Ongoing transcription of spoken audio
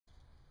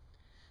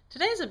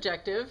Today's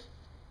objective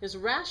is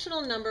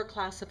rational number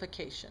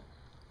classification.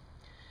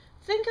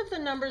 Think of the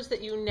numbers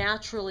that you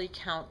naturally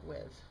count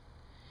with.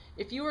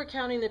 If you were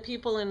counting the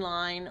people in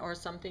line or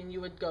something, you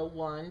would go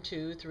 1,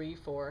 2, 3,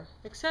 4,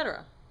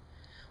 etc.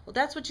 Well,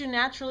 that's what you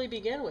naturally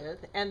begin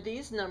with, and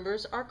these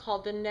numbers are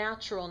called the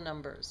natural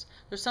numbers.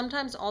 They're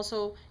sometimes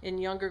also in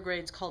younger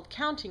grades called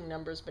counting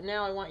numbers, but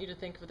now I want you to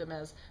think of them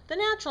as the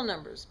natural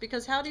numbers,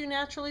 because how do you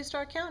naturally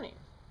start counting?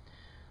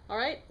 All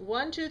right,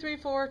 1, 2, 3,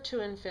 4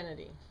 to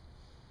infinity.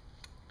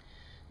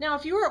 Now,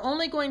 if you were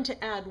only going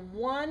to add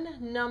one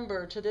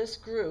number to this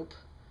group,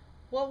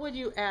 what would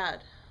you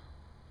add?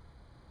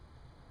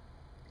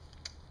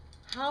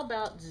 How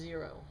about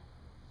 0?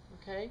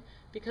 Okay,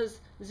 because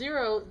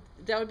 0,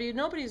 that would be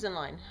nobody's in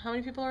line. How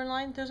many people are in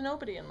line? There's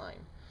nobody in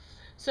line.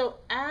 So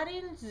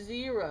adding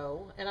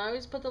 0, and I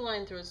always put the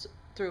line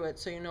through it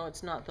so you know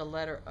it's not the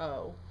letter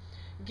O,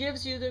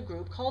 gives you the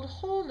group called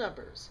whole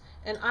numbers.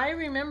 And I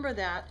remember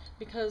that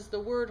because the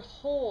word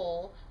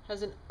whole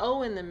has an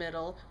O in the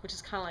middle, which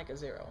is kind of like a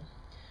 0.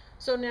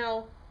 So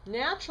now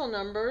natural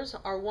numbers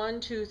are 1,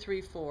 2,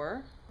 3,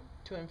 4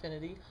 to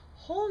infinity.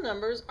 Whole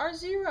numbers are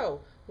 0,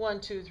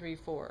 1, 2, 3,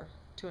 4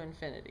 to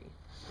infinity.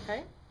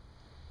 Okay?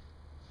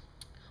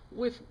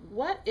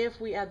 What if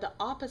we add the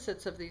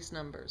opposites of these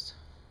numbers?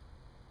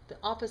 The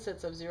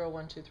opposites of 0,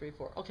 1, 2, 3,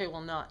 4. Okay,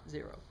 well, not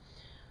 0.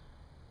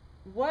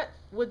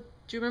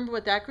 Do you remember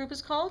what that group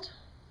is called?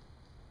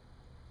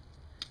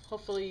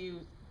 Hopefully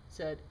you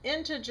said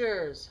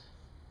integers.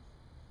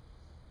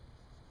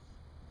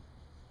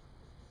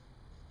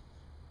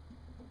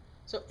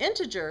 So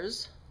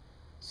integers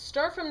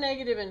start from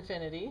negative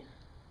infinity,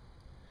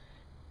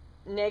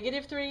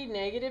 -3,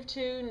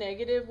 -2,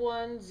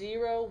 -1,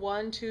 0,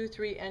 1, 2,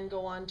 3, and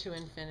go on to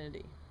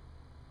infinity.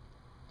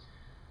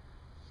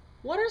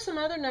 What are some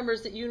other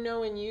numbers that you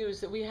know and use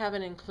that we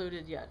haven't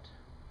included yet?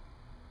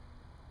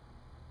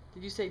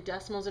 Did you say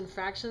decimals and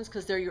fractions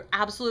because they're your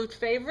absolute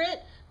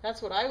favorite?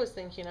 That's what I was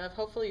thinking of.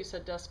 Hopefully you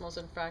said decimals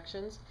and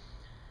fractions.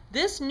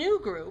 This new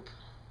group,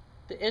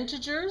 the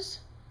integers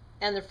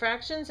and the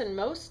fractions and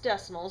most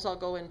decimals, I'll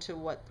go into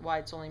why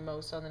it's only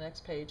most on the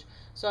next page.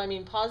 So I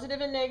mean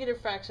positive and negative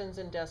fractions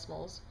and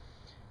decimals.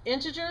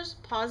 Integers,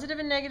 positive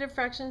and negative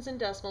fractions and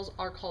decimals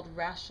are called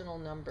rational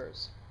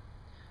numbers.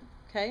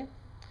 Okay?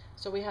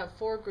 So we have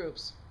 4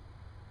 groups: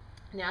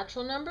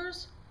 natural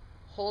numbers,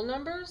 whole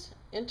numbers,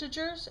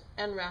 integers,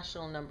 and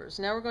rational numbers.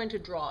 Now we're going to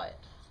draw it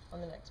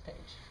on the next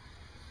page.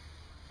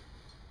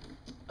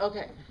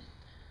 Okay,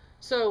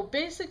 so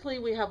basically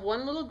we have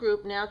one little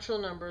group, natural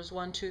numbers,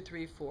 1, 2,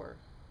 3, 4.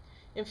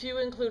 If you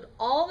include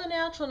all the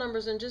natural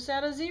numbers and just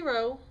add a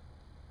 0,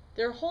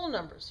 they're whole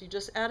numbers. You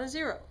just add a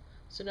 0.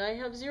 So now you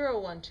have 0,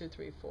 1, 2,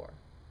 3, 4.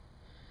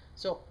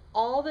 So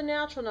all the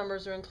natural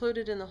numbers are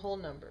included in the whole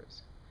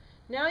numbers.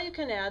 Now you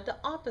can add the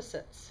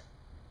opposites.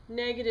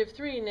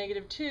 -3,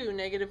 -2,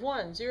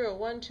 -1, 0,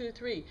 1, 2,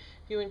 3.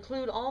 If you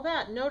include all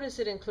that, notice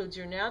it includes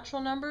your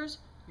natural numbers,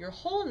 your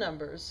whole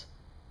numbers.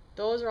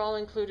 Those are all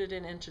included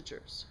in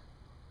integers.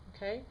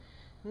 Okay?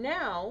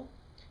 Now,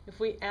 if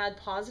we add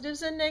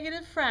positives and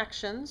negative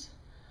fractions,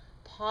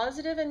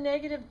 positive and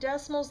negative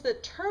decimals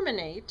that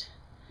terminate,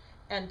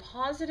 and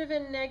positive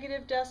and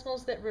negative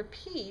decimals that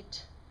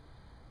repeat,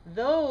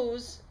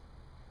 those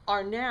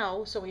are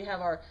now, so we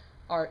have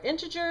our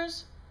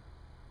integers,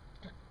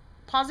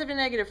 positive and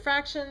negative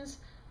fractions,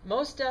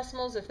 most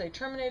decimals, if they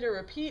terminate or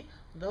repeat,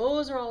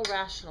 those are all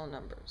rational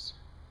numbers.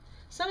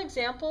 Some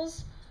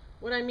examples,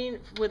 what I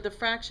mean with the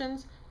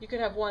fractions, you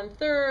could have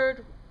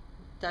 1/3,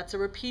 that's a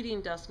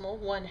repeating decimal,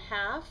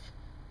 1/2,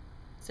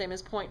 same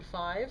as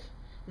 0.5,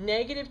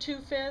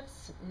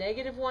 -2/5,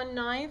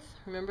 -1/9,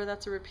 remember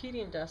that's a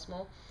repeating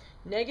decimal,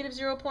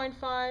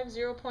 -0.5,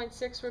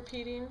 0.6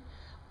 repeating.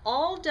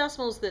 All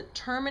decimals that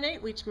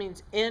terminate, which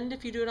means end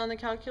if you do it on the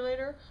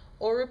calculator,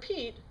 or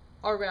repeat,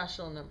 are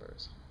rational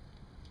numbers.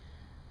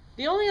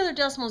 The only other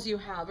decimals you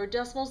have are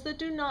decimals that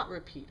do not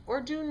repeat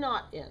or do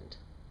not end.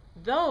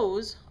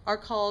 Those are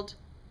called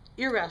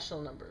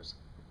irrational numbers.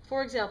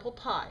 For example,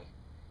 pi,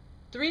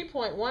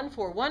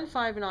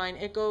 3.14159,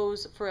 it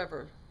goes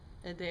forever,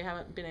 and they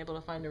haven't been able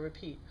to find a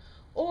repeat.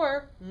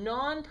 Or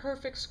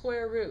non-perfect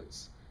square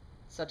roots,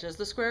 such as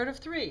the square root of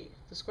 3,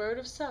 the square root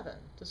of 7,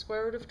 the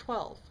square root of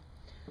 12.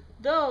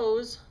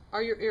 Those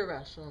are your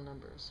irrational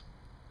numbers.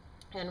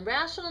 And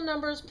rational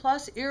numbers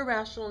plus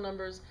irrational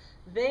numbers,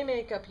 they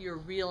make up your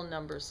real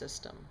number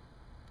system.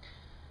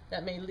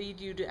 That may lead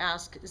you to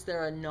ask, is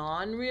there a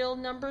non-real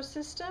number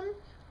system?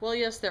 Well,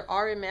 yes, there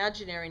are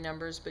imaginary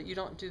numbers, but you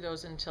don't do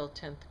those until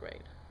 10th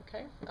grade.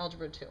 Okay?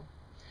 Algebra 2.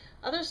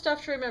 Other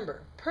stuff to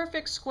remember.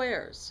 Perfect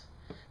squares.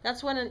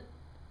 That's when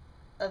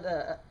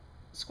the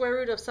square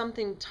root of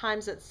something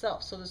times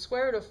itself. So the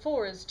square root of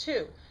 4 is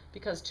 2,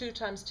 because 2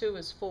 times 2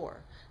 is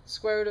 4. The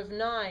square root of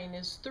 9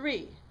 is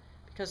 3.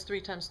 Because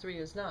 3 times 3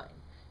 is 9.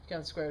 You can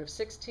have the square root of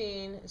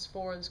 16 is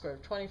 4, the square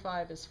root of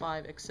 25 is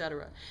 5,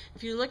 etc.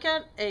 If you look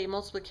at a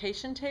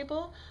multiplication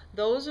table,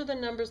 those are the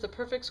numbers, the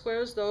perfect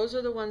squares, those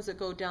are the ones that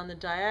go down the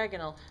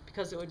diagonal,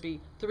 because it would be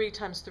 3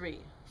 times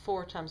 3,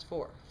 4 times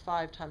 4,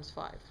 5 times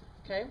 5.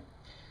 Okay?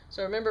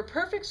 So remember,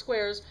 perfect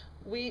squares,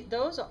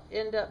 those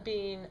end up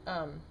being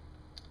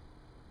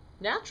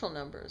natural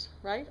numbers,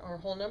 right? Or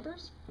whole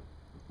numbers.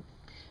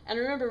 And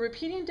remember,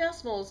 repeating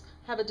decimals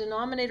have a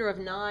denominator of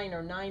 9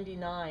 or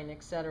 99,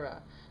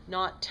 etc.,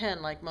 not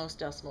 10 like most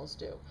decimals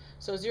do.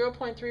 So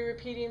 0.3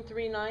 repeating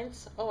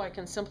 3/9, oh, I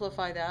can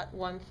simplify that,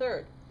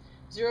 1/3.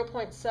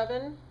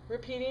 0.7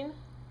 repeating,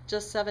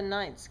 just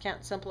 7/9,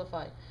 can't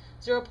simplify.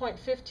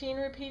 0.15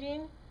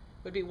 repeating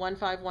would be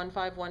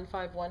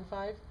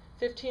 15151515,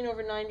 15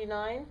 over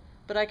 99,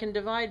 but I can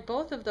divide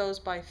both of those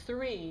by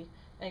 3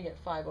 and get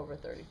 5 over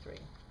 33.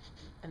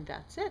 And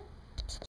that's it.